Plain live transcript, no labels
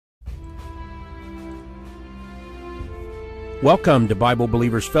Welcome to Bible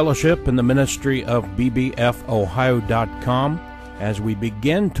Believers Fellowship in the ministry of bbfohio.com as we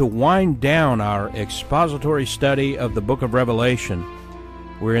begin to wind down our expository study of the book of Revelation.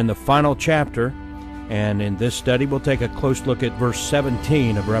 We're in the final chapter, and in this study we'll take a close look at verse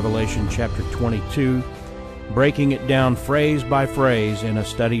 17 of Revelation chapter 22, breaking it down phrase by phrase in a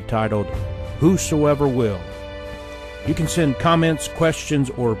study titled, Whosoever Will. You can send comments, questions,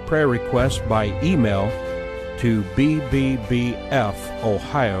 or prayer requests by email to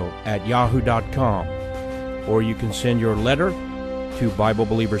bbfohio@yahoo.com, or you can send your letter to Bible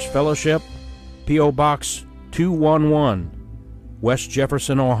Believers Fellowship, P.O. Box 211, West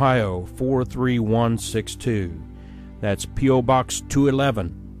Jefferson, Ohio 43162. That's P.O. Box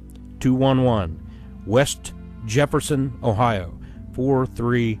 211, West Jefferson, Ohio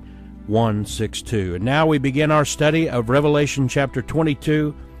 43162. And now we begin our study of Revelation chapter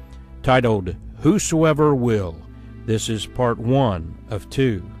 22, titled Whosoever Will. This is part 1 of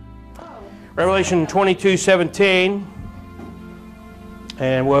 2. Revelation 22:17,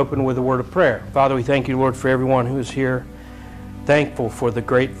 and we'll open with a word of prayer. Father, we thank you, Lord, for everyone who is here. Thankful for the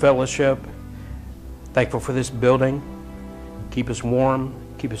great fellowship. Thankful for this building. Keep us warm.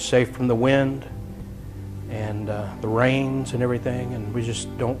 Keep us safe from the wind and the rains and everything. And we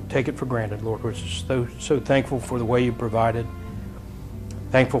just don't take it for granted, Lord. We're just so thankful for the way you provided.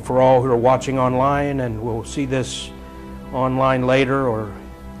 Thankful for all who are watching online and will see this online later or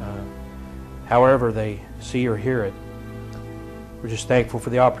however they see or hear it. We're just thankful for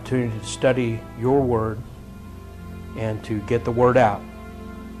the opportunity to study your word and to get the word out.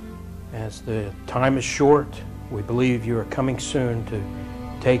 As the time is short, we believe you are coming soon to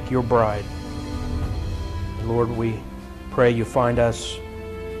take your bride. And Lord, we pray you find us,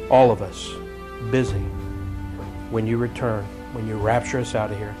 all of us, busy when you return, when you rapture us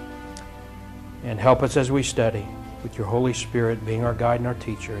out of here. And help us as we study, with your Holy Spirit being our guide and our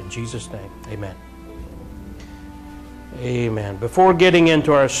teacher. In Jesus' name, amen. Amen. Before getting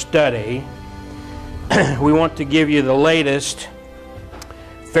into our study, we want to give you the latest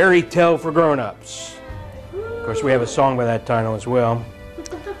fairy tale for grown-ups. Of course, we have a song by that title as well.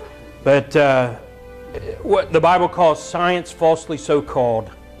 But what the Bible calls science falsely so called.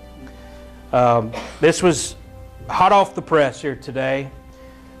 This was hot off the press here today.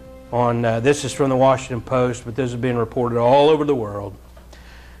 This is from the Washington Post, but this has been reported all over the world.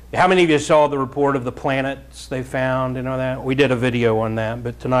 How many of you saw the report of the planets they found and all that? We did a video on that,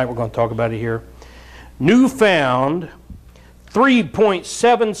 but tonight we're going to talk about it here. Newfound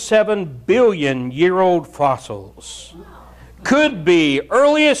 3.77 billion year old fossils could be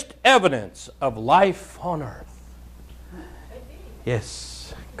earliest evidence of life on Earth.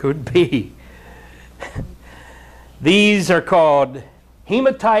 Yes, could be. These are called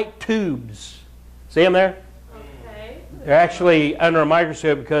hematite tubes. See them there? Okay. They're actually under a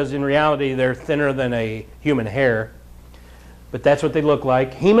microscope because in reality they're thinner than a human hair. But that's what they look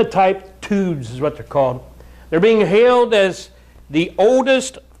like. Hematite tubes is what they're called. They're being hailed as the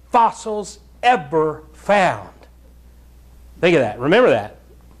oldest fossils ever found. Think of that. Remember that.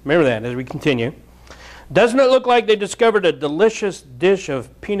 Remember that as we continue. Doesn't it look like they discovered a delicious dish of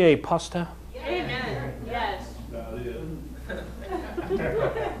penne pasta? Amen. Yes.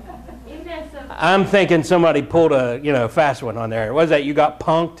 I'm thinking somebody pulled a fast one on there. What is that? You got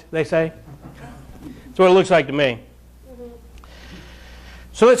punked, they say? That's what it looks like to me.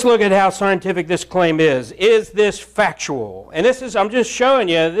 So let's look at how scientific this claim is. Is this factual? And I'm just showing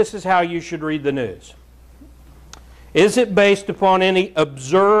you, this is how you should read the news. Is it based upon any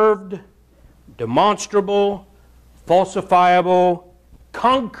observed, demonstrable, falsifiable,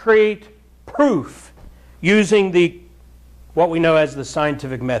 concrete proof using what we know as the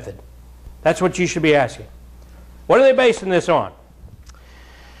scientific method? That's what you should be asking. What are they basing this on?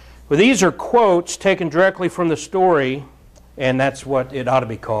 Well, these are quotes taken directly from the story, and that's what it ought to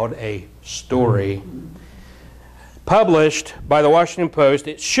be called, a story. Published by the Washington Post.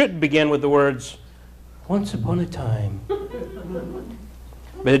 It should begin with the words, "Once upon a time."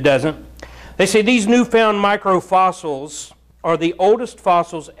 But it doesn't. They say these newfound microfossils are the oldest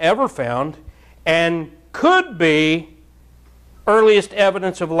fossils ever found and could be earliest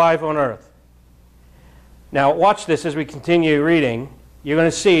evidence of life on Earth. Now watch this as we continue reading. You're going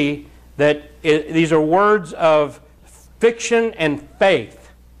to see that these are words of fiction and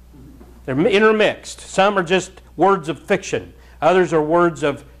faith. They're intermixed. Some are just words of fiction. Others are words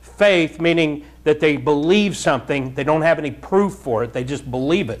of faith, meaning that they believe something. They don't have any proof for it. They just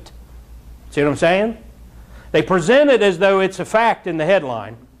believe it. See what I'm saying? They present it as though it's a fact in the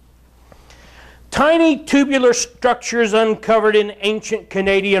headline. Tiny tubular structures uncovered in ancient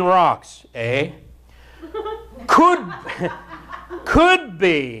Canadian rocks. Could could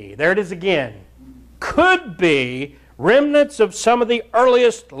be, there it is again, could be remnants of some of the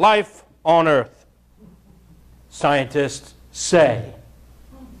earliest life on Earth. Scientists say.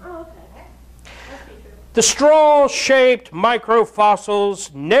 The straw-shaped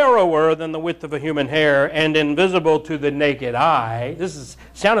microfossils, narrower than the width of a human hair and invisible to the naked eye. This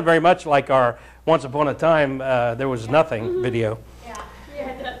sounded very much like our Once Upon a Time, There Was Nothing video.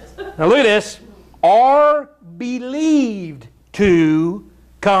 Now look at this. Are believed to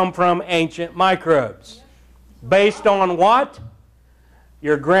come from ancient microbes. Based on what?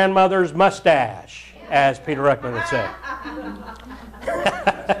 Your grandmother's mustache, as Peter Ruckman would say.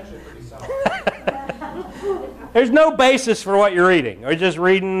 There's no basis for what you're reading. We're just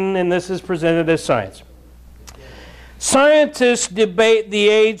reading, and this is presented as science. Scientists debate the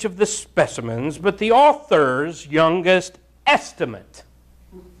age of the specimens, but the author's youngest estimate,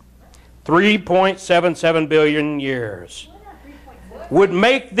 3.77 billion years, would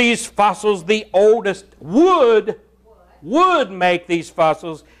make these fossils the oldest, would make these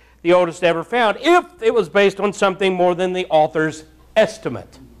fossils the oldest ever found if it was based on something more than the author's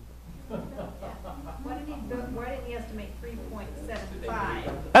estimate. Why did he estimate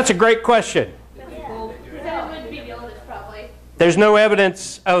 3.75? That's a great question. That would be the oldest, probably. There's no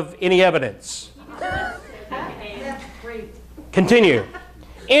evidence of any evidence. Continue.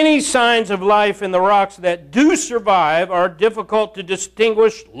 Any signs of life in the rocks that do survive are difficult to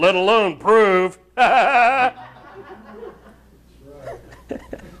distinguish, let alone prove. I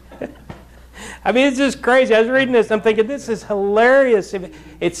mean, it's just crazy. I was reading this, I'm thinking, this is hilarious.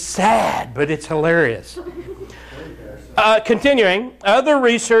 It's sad, but it's hilarious. Continuing, other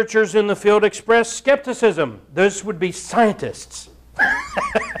researchers in the field express skepticism. Those would be scientists.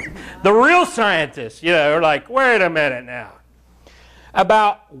 The real scientists, are like, wait a minute now.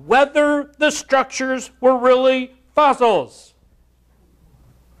 About whether the structures were really fossils.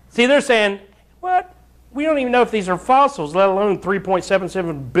 See, they're saying, what? We don't even know if these are fossils, let alone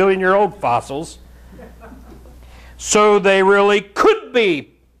 3.77 billion-year-old fossils. So they really could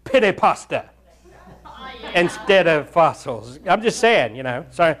be penne pasta instead of fossils. I'm just saying,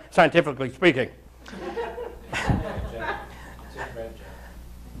 scientifically speaking.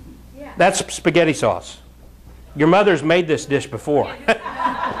 That's spaghetti sauce. Your mother's made this dish before.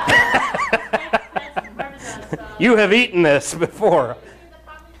 You have eaten this before.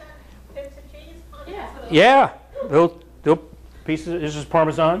 Yeah. Little pieces. This is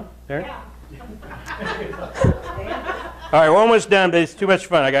Parmesan. There. All right, we're almost done, but it's too much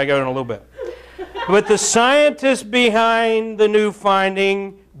fun. I got to go in a little bit. But the scientists behind the new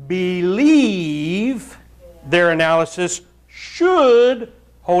finding believe their analysis should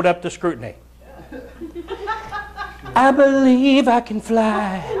hold up to scrutiny. I believe I can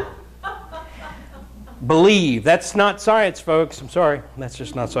fly. Believe. That's not science, folks. I'm sorry. That's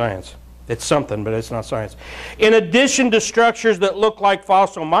just not science. It's something, but it's not science. In addition to structures that look like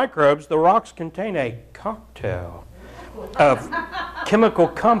fossil microbes, the rocks contain a cocktail of chemical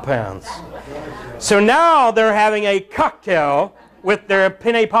compounds. So now they're having a cocktail with their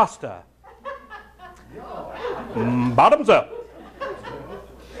penne pasta. Bottoms up.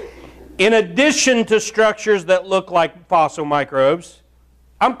 In addition to structures that look like fossil microbes,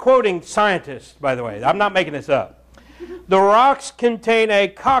 I'm quoting scientists, by the way. I'm not making this up. The rocks contain a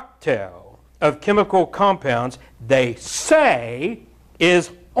cocktail of chemical compounds they say is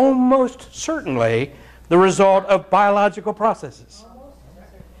almost certainly the result of biological processes.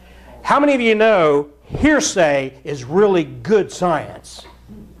 How many of you know hearsay is really good science?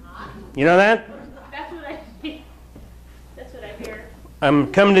 You know that? That's what I hear. That's what I hear.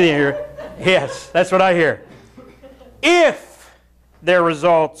 I'm coming to the ear. Yes, that's what I hear. If their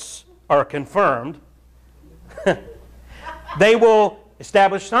results are confirmed, they will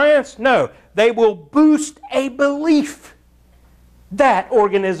establish science? No. They will boost a belief that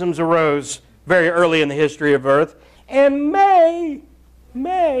organisms arose very early in the history of Earth and may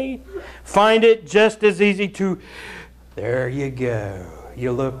find it just as easy to, there you go.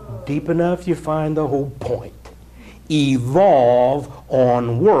 You look deep enough, you find the whole point. Evolve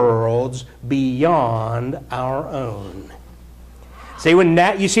on worlds beyond our own. See, when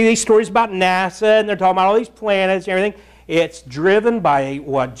you see these stories about NASA and they're talking about all these planets and everything, it's driven by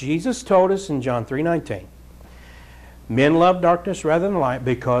what Jesus told us in John 3:19. Men love darkness rather than light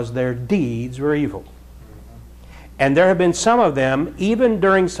because their deeds were evil. And there have been some of them, even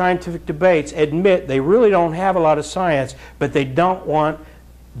during scientific debates, admit they really don't have a lot of science, but they don't want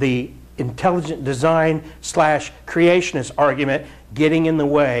the intelligent design / creationist argument getting in the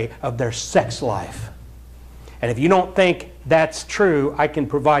way of their sex life. And if you don't think that's true, I can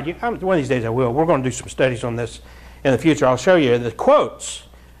provide you, one of these days I will, we're going to do some studies on this in the future. I'll show you the quotes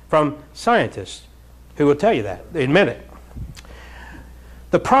from scientists who will tell you that. They admit it.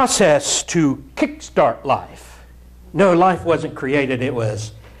 The process to kickstart life. No, life wasn't created. It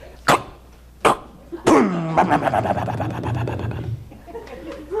was...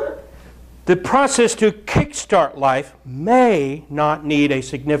 The process to kickstart life may not need a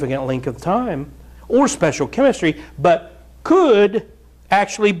significant length of time or special chemistry, but could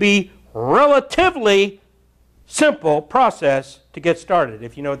actually be relatively simple process to get started.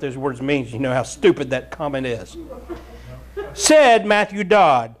 If you know what those words mean, you know how stupid that comment is. Said Matthew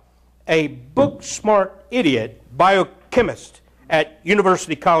Dodd, a book-smart idiot biochemist at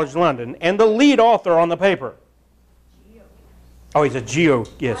University College London and the lead author on the paper. Oh, he's a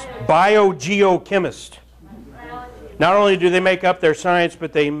biogeochemist. Not only do they make up their science,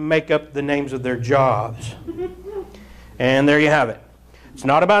 but they make up the names of their jobs. And there you have it. It's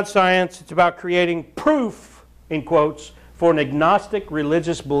not about science. It's about creating proof, in quotes, for an agnostic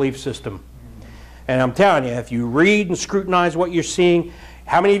religious belief system. And I'm telling you, if you read and scrutinize what you're seeing,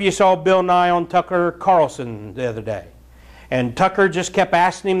 how many of you saw Bill Nye on Tucker Carlson the other day? And Tucker just kept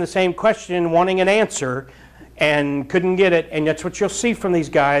asking him the same question, wanting an answer, and couldn't get it. And that's what you'll see from these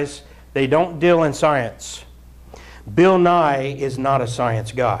guys. They don't deal in science. Bill Nye is not a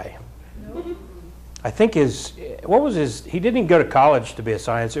science guy. I think he didn't go to college to be a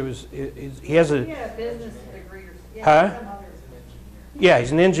science. He has a... Yeah, business degree. Yeah,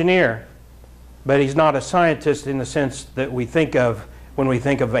 he's an engineer. But he's not a scientist in the sense that we think of when we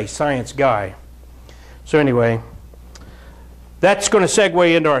think of a science guy. So anyway, that's going to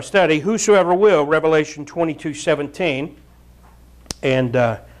segue into our study. Whosoever will, Revelation 22:17. And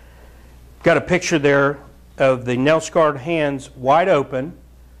got a picture there of the nail-scarred hands wide open.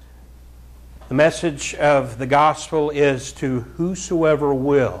 The message of the gospel is to whosoever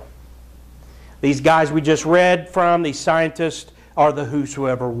will. These guys we just read from, these scientists, are the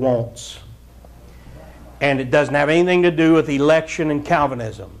whosoever wants. And it doesn't have anything to do with election and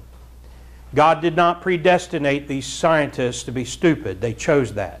Calvinism. God did not predestinate these scientists to be stupid. They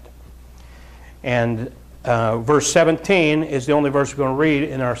chose that. And verse 17 is the only verse we're going to read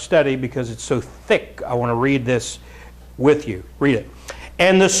in our study because it's so thick. I want to read this with you. Read it.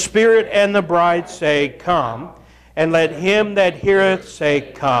 And the Spirit and the bride say, Come. And let him that heareth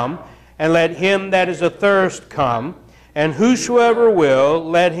say, Come. And let him that is athirst come. And whosoever will,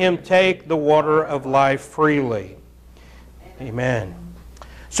 let him take the water of life freely. Amen.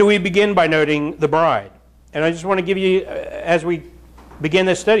 So we begin by noting the bride. And I just want to give you, as we begin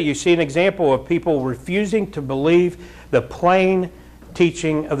this study, you see an example of people refusing to believe the plain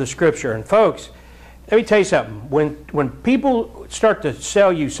teaching of the Scripture. And folks, let me tell you something. When people start to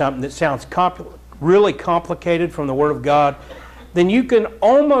sell you something that sounds really complicated from the Word of God, then you can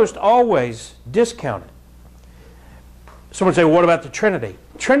almost always discount it. Someone say, well, what about the Trinity?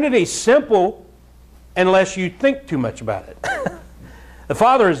 Trinity is simple unless you think too much about it. The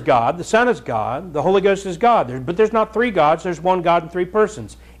Father is God, the Son is God, the Holy Ghost is God. But there's not three gods, there's one God and three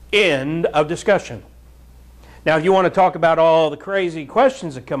persons. End of discussion. Now, if you want to talk about all the crazy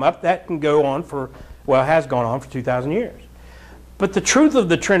questions that come up, that can go on for, well, it has gone on for 2,000 years. But the truth of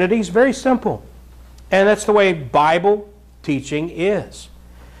the Trinity is very simple. And that's the way Bible teaching is.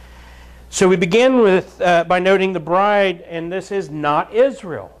 So we begin with by noting the bride, and this is not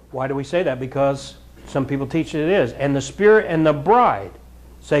Israel. Why do we say that? Because some people teach it is. And the Spirit and the bride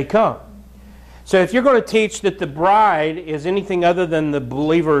say, Come. So if you're going to teach that the bride is anything other than the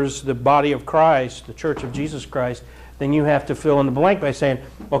believers, the body of Christ, the church of Jesus Christ, then you have to fill in the blank by saying,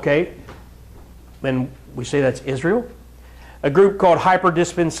 okay, then we say that's Israel. A group called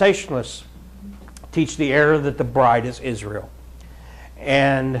hyper-dispensationalists teach the error that the bride is Israel.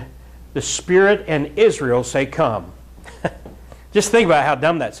 And the Spirit and Israel say, Come. Just think about how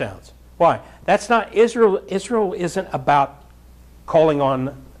dumb that sounds. Why? That's not Israel. Israel isn't about calling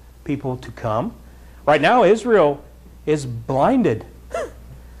on people to come. Right now, Israel is blinded. Yeah.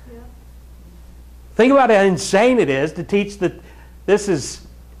 Think about how insane it is to teach that this is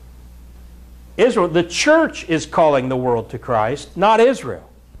Israel. The church is calling the world to Christ, not Israel.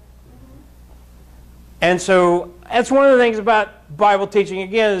 And so that's one of the things about Bible teaching,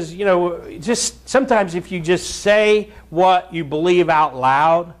 again, is, you know, just sometimes if you just say what you believe out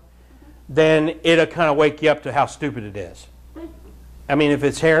loud, then it'll kind of wake you up to how stupid it is. I mean, if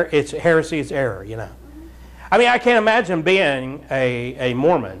it's heresy, it's error, you know. I mean, I can't imagine being a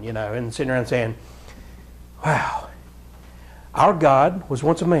Mormon, you know, and sitting around saying, wow, our God was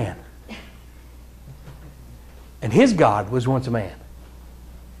once a man. And his God was once a man.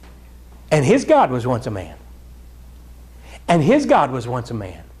 And his God was once a man. And his God was once a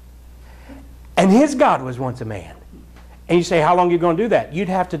man. And his God was once a man. And you say, how long are you going to do that? You'd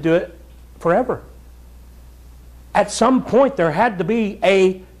have to do it forever. At some point, there had to be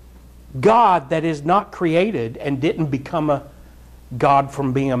a God that is not created and didn't become a God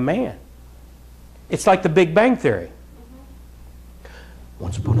from being a man. It's like the Big Bang Theory.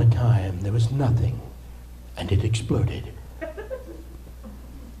 Once upon a time, there was nothing, and it exploded.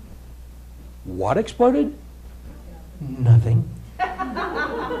 What exploded? Nothing.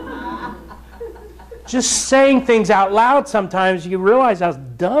 Just saying things out loud sometimes, you realize how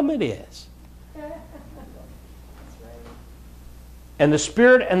dumb it is. And the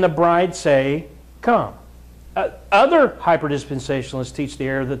Spirit and the bride say, come. Other hyperdispensationalists teach the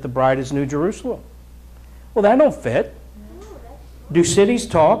error that the bride is New Jerusalem. Well, that don't fit. Do cities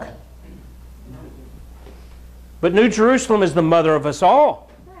talk? But New Jerusalem is the mother of us all.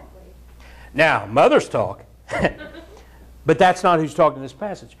 Now, mothers talk. But that's not who's talking in this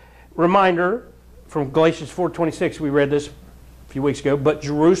passage. Reminder from Galatians 4:26, we read this a few weeks ago. But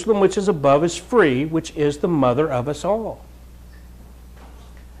Jerusalem which is above is free, which is the mother of us all.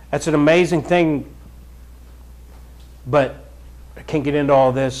 That's an amazing thing. But I can't get into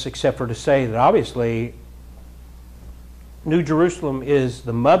all this except for to say that obviously New Jerusalem is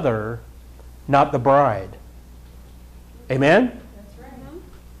the mother, not the bride. Amen? That's right.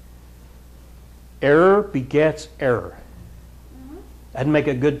 Error begets error. That'd make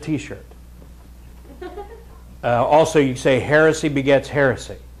a good t-shirt. Also, you say heresy begets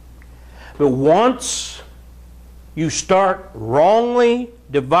heresy. But once you start wrongly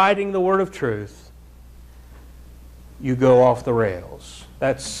dividing the word of truth, you go off the rails.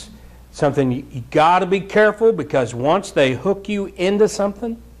 That's something you got to be careful, because once they hook you into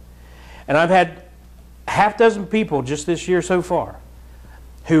something, and I've had half dozen people just this year so far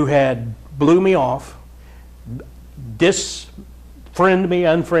who had blew me off, unfriended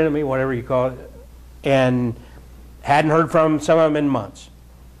me, whatever you call it, and hadn't heard from some of them in months.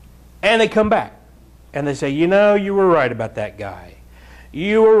 And they come back and they say, you know, you were right about that guy.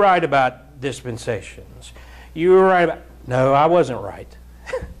 You were right about dispensations. You were right about... No, I wasn't right.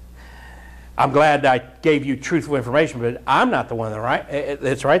 I'm glad I gave you truthful information, but I'm not the one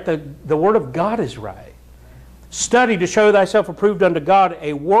that's right. The Word of God is right. Study to show thyself approved unto God,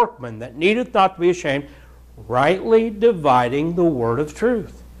 a workman that needeth not to be ashamed, rightly dividing the word of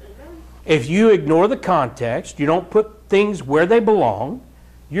truth. If you ignore the context, you don't put things where they belong,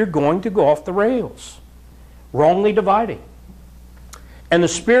 you're going to go off the rails. Wrongly dividing. And the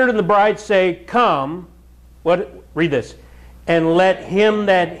Spirit and the bride say, come. Read this. And let him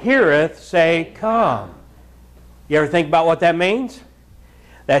that heareth say, come. You ever think about what that means?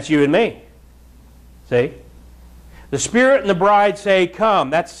 That's you and me. See? The Spirit and the bride say, come.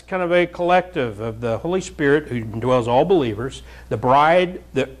 That's kind of a collective of the Holy Spirit who indwells all believers. The bride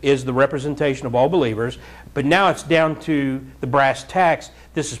is the representation of all believers. But now it's down to the brass tacks.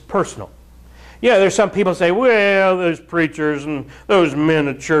 This is personal. Yeah, there's some people say, well, those preachers and those men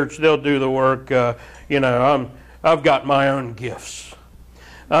at church, they'll do the work. I've got my own gifts.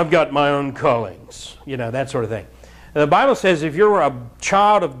 I've got my own callings. That sort of thing. And the Bible says if you're a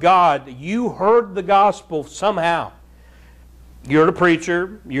child of God, you heard the gospel somehow. You heard a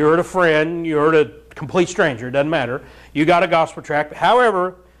preacher, you heard a friend, you heard a complete stranger, it doesn't matter. You got a gospel tract.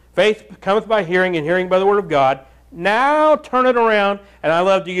 However, faith cometh by hearing, and hearing by the word of God. Now turn it around, and I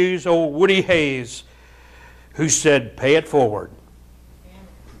love to use old Woody Hayes, who said, pay it forward.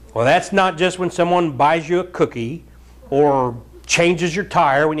 Well, that's not just when someone buys you a cookie or changes your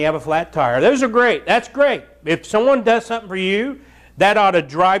tire when you have a flat tire. Those are great. That's great. If someone does something for you, that ought to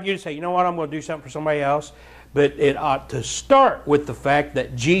drive you to say, you know what, I'm going to do something for somebody else. But it ought to start with the fact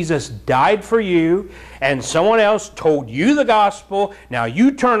that Jesus died for you and someone else told you the gospel. Now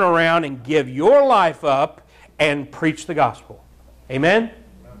you turn around and give your life up and preach the gospel. Amen?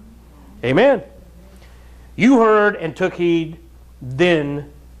 Amen. You heard and took heed, then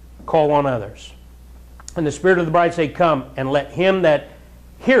call on others. And the Spirit of the bride say, come, and let him that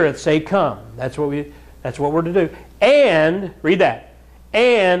heareth say, come. That's what we're to do. And, read that,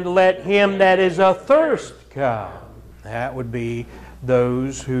 and let him that is athirst come. That would be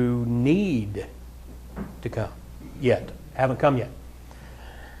those who need to come. Haven't come yet.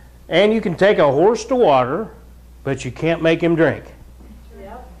 And you can take a horse to water, but you can't make him drink.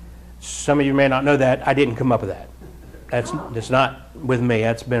 Yep. Some of you may not know that. I didn't come up with that. That's not with me.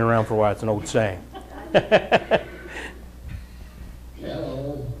 That's been around for a while. It's an old saying.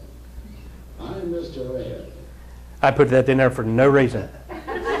 Hello, I'm Mr. Ed. I put that in there for no reason.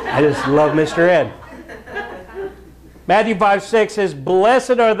 I just love Mr. Ed. Matthew 5:6 says,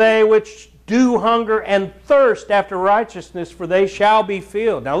 blessed are they which do hunger and thirst after righteousness, for they shall be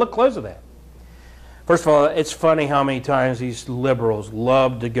filled. Now look close to that. First of all, it's funny how many times these liberals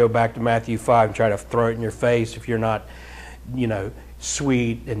love to go back to Matthew 5 and try to throw it in your face if you're not,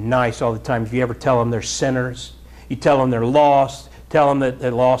 sweet and nice all the time. If you ever tell them they're sinners, you tell them they're lost, tell them that they're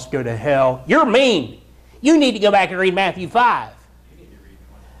lost, go to hell. You're mean. You need to go back and read Matthew 5.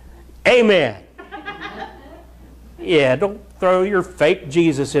 Amen. Yeah, don't throw your fake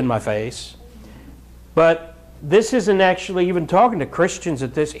Jesus in my face. But this isn't actually even talking to Christians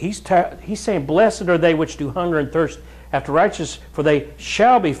at this. He's saying, blessed are they which do hunger and thirst after righteousness, for they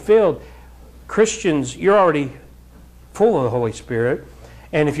shall be filled. Christians, you're already full of the Holy Spirit.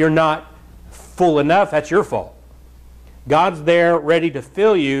 And if you're not full enough, that's your fault. God's there ready to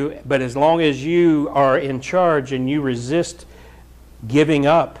fill you, but as long as you are in charge and you resist giving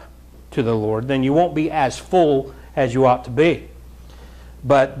up to the Lord, then you won't be as full as you ought to be.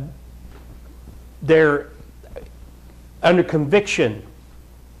 But they're under conviction.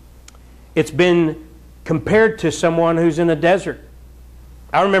 It's been compared to someone who's in a desert.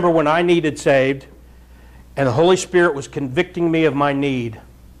 I remember when I needed saved and the Holy Spirit was convicting me of my need,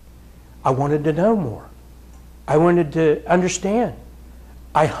 I wanted to know more. I wanted to understand.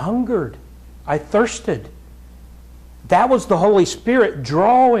 I hungered. I thirsted. That was the Holy Spirit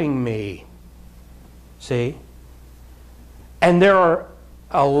drawing me. See? And there are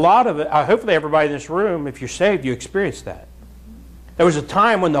a lot of it. Hopefully everybody in this room, if you're saved, you experienced that. There was a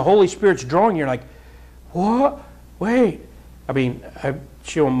time when the Holy Spirit's drawing you. You're like, what? Wait. I mean,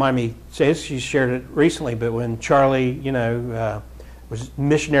 she won't mind me saying this. She shared it recently, but when Charlie, was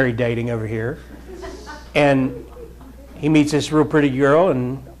missionary dating over here, and he meets this real pretty girl,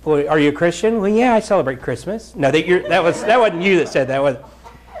 and, boy, are you a Christian? Well, yeah, I celebrate Christmas. No, that wasn't you that said that, was it?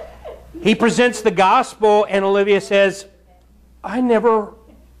 He presents the gospel, and Olivia says, I never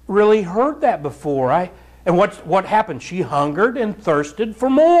really heard that before. And what happened? She hungered and thirsted for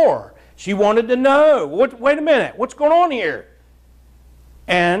more. She wanted to know. Wait a minute, what's going on here?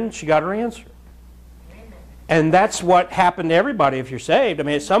 And she got her answer. And that's what happened to everybody if you're saved. I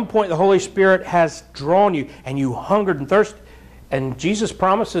mean, at some point the Holy Spirit has drawn you and you hungered and thirsted. And Jesus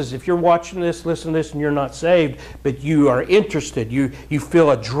promises, if you're watching this, listening to this, and you're not saved, but you are interested, you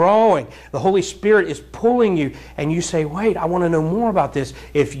feel a drawing, the Holy Spirit is pulling you, and you say, wait, I want to know more about this.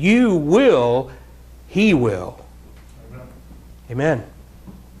 If you will, He will. Amen. Amen.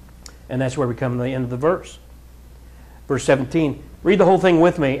 And that's where we come to the end of the verse. Verse 17. Read the whole thing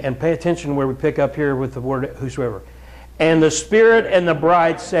with me and pay attention where we pick up here with the word whosoever. And the Spirit and the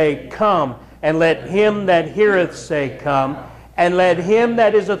bride say, come, and let him that heareth say, come, and let him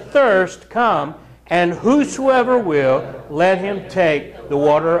that is athirst come, and whosoever will, let him take the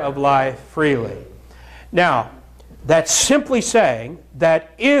water of life freely. Now, that's simply saying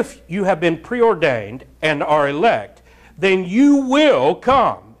that if you have been preordained and are elect, then you will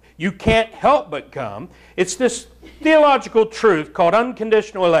come. You can't help but come. It's this theological truth called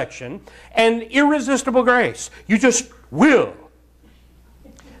unconditional election and irresistible grace. You just will.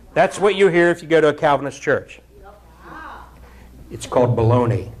 That's what you hear if you go to a Calvinist church. It's called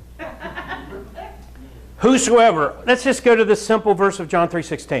baloney. Whosoever, let's just go to this simple verse of John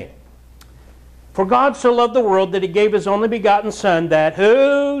 3:16. For God so loved the world that He gave His only begotten Son, that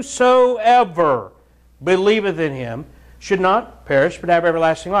whosoever believeth in Him should not perish but have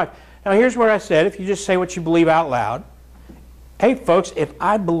everlasting life. Now here's where I said, if you just say what you believe out loud, hey folks, if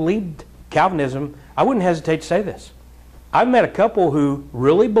I believed Calvinism, I wouldn't hesitate to say this. I've met a couple who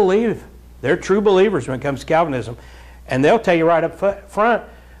really believe, they're true believers when it comes to Calvinism, and they'll tell you right up front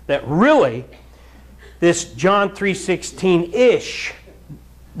that really this John 3:16-ish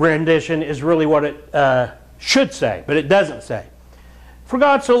rendition is really what it should say, but it doesn't say. For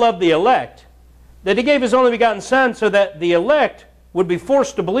God so loved the elect that He gave His only begotten Son so that the elect would be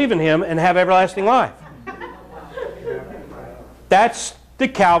forced to believe in Him and have everlasting life. That's the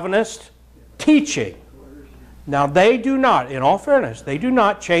Calvinist teaching. Now they do not, in all fairness, they do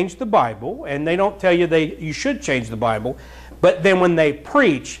not change the Bible, and they don't tell you you should change the Bible, but then when they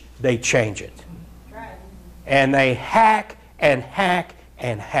preach, they change it. And they hack and hack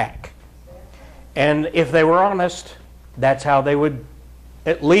and hack. And if they were honest, that's how they would,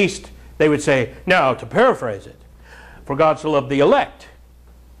 at least they would say, no, to paraphrase it, for God so loved the elect.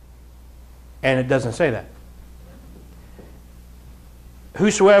 And it doesn't say that.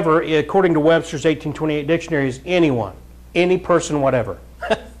 Whosoever, according to Webster's 1828 dictionary, is anyone, any person, whatever.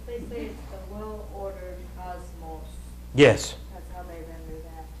 They say it's the well-ordered cosmos. Yes. That's how they render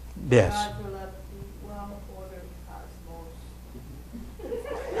that. Yes. God so loved the well-ordered cosmos.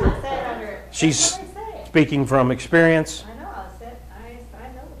 I said under. She's That's what they say. speaking from experience. I know. I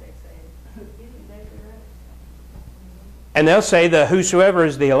know what they say. He's exactly right. And they'll say the whosoever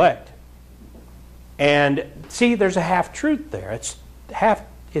is the elect. And see, there's a half-truth there.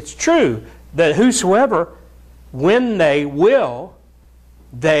 It's true that whosoever, when they will,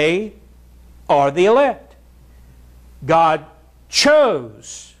 they are the elect. God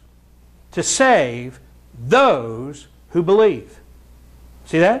chose to save those who believe.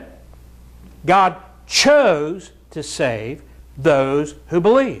 See that? God chose to save those who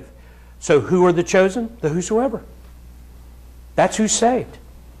believe. So who are the chosen? The whosoever. That's who's saved.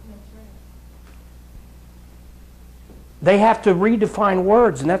 They have to redefine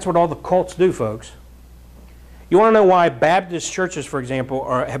words, and that's what all the cults do, folks. You want to know why Baptist churches, for example,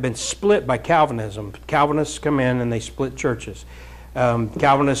 have been split by Calvinism? Calvinists come in and they split churches.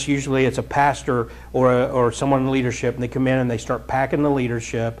 Calvinists, usually it's a pastor or someone in leadership, and they come in and they start packing the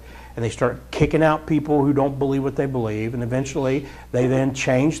leadership, and they start kicking out people who don't believe what they believe, and eventually they then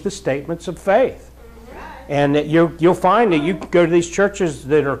change the statements of faith. And you'll find that you go to these churches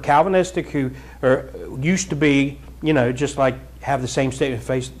that are Calvinistic, who used to be, just like have the same statement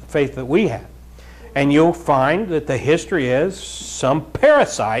of faith that we have. And you'll find that the history is some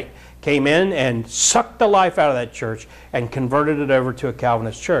parasite came in and sucked the life out of that church and converted it over to a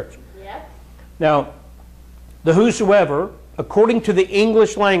Calvinist church. Yep. Now, the whosoever, according to the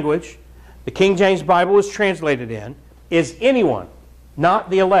English language, the King James Bible is translated in, is anyone, not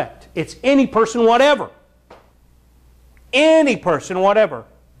the elect. It's any person whatever. Any person whatever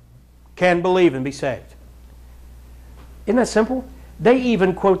can believe and be saved. Isn't that simple? They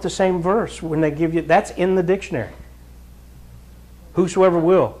even quote the same verse when they give you, that's in the dictionary. Whosoever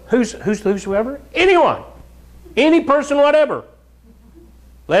will. Who's the whosoever? Anyone. Any person whatever.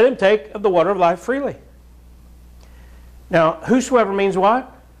 Let him take of the water of life freely. Now, whosoever means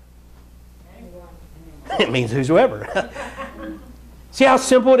what? Anyone. It means whosoever. See how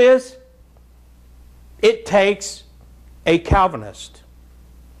simple it is? It takes a Calvinist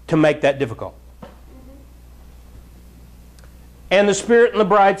to make that difficult. And the Spirit and the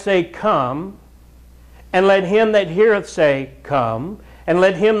bride say, come. And let him that heareth say, come. And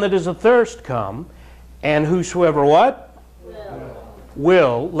let him that is athirst come. And whosoever what?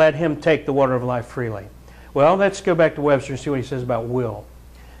 Will. Let him take the water of life freely. Well, let's go back to Webster and see what he says about will.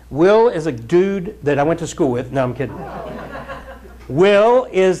 Will is a dude that I went to school with. No, I'm kidding. Will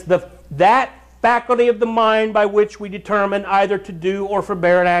is that faculty of the mind by which we determine either to do or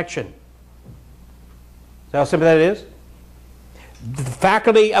forbear an action. See how simple that is? The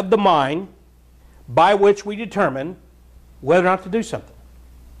faculty of the mind by which we determine whether or not to do something.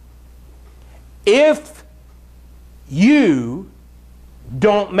 If you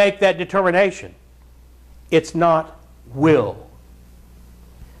don't make that determination, it's not will.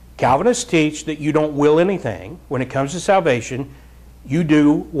 Calvinists teach that you don't will anything. When it comes to salvation, you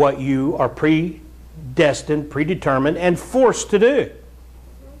do what you are predestined, predetermined, and forced to do.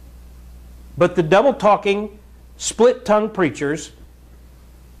 But the double-talking, split-tongued preachers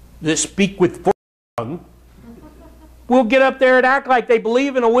that speak with tongue will get up there and act like they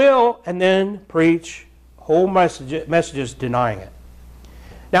believe in a will and then preach whole messages denying it.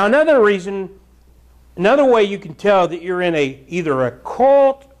 Now, another way you can tell that you're in either a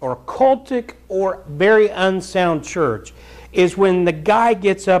cult or cultic or very unsound church is when the guy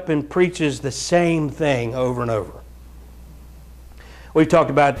gets up and preaches the same thing over and over. We've talked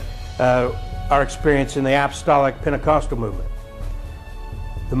about our experience in the apostolic Pentecostal movement.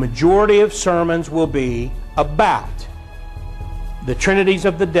 The majority of sermons will be about the trinities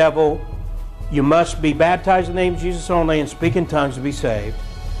of the devil. You must be baptized in the name of Jesus only and speak in tongues to be saved.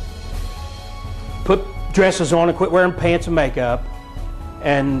 Put dresses on and quit wearing pants and makeup.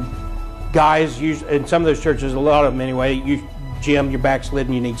 And guys, in some of those churches, a lot of them anyway, Jim, you're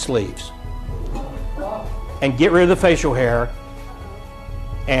backslidden, you need sleeves. And get rid of the facial hair.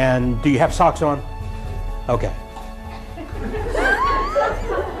 And do you have socks on? Okay.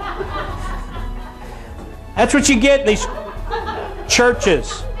 That's what you get in these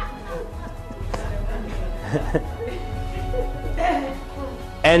churches.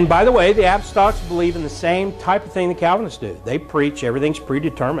 And by the way, the apostolics believe in the same type of thing the Calvinists do. They preach everything's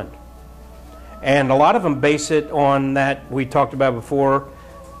predetermined. And a lot of them base it on that we talked about before,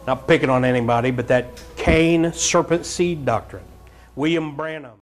 not picking on anybody, but that Cain serpent seed doctrine. William Branham.